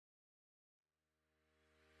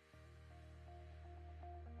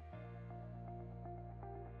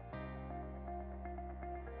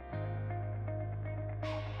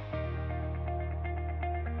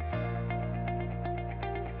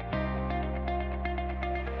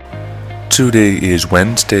Today is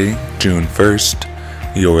Wednesday, June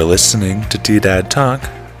 1st. You're listening to T-Dad Talk.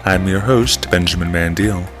 I'm your host, Benjamin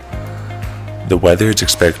Mandiel. The weather is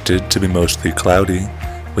expected to be mostly cloudy,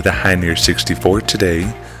 with a high near 64 today,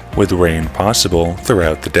 with rain possible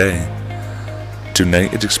throughout the day.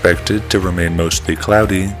 Tonight is expected to remain mostly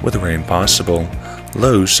cloudy, with rain possible,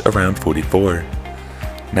 lows around 44.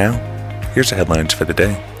 Now, here's the headlines for the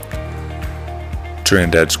day.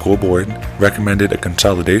 Trinidad School Board recommended a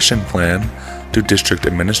consolidation plan to district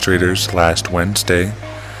administrators last Wednesday.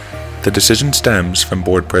 The decision stems from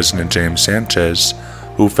Board President James Sanchez,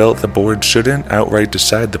 who felt the board shouldn't outright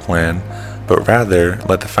decide the plan, but rather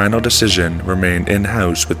let the final decision remain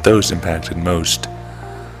in-house with those impacted most.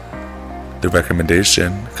 The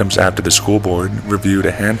recommendation comes after the school board reviewed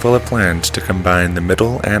a handful of plans to combine the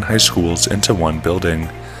middle and high schools into one building.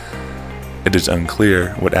 It is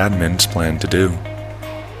unclear what admins plan to do.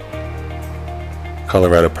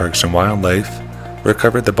 Colorado Parks and Wildlife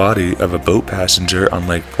recovered the body of a boat passenger on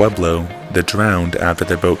Lake Pueblo that drowned after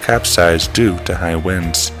their boat capsized due to high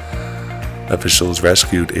winds. Officials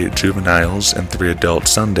rescued 8 juveniles and 3 adults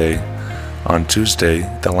Sunday. On Tuesday,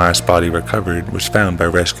 the last body recovered was found by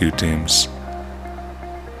rescue teams.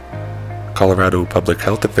 Colorado public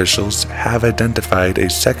health officials have identified a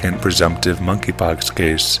second presumptive monkeypox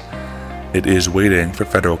case. It is waiting for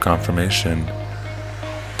federal confirmation.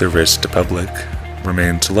 The risk to public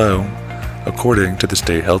remains low, according to the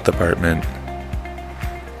state health department.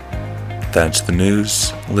 That's the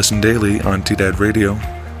news. Listen daily on TDAD Radio,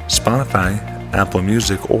 Spotify, Apple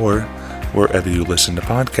Music, or wherever you listen to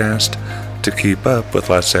podcasts to keep up with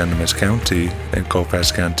Los Animas County and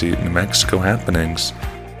Colfax County, New Mexico happenings.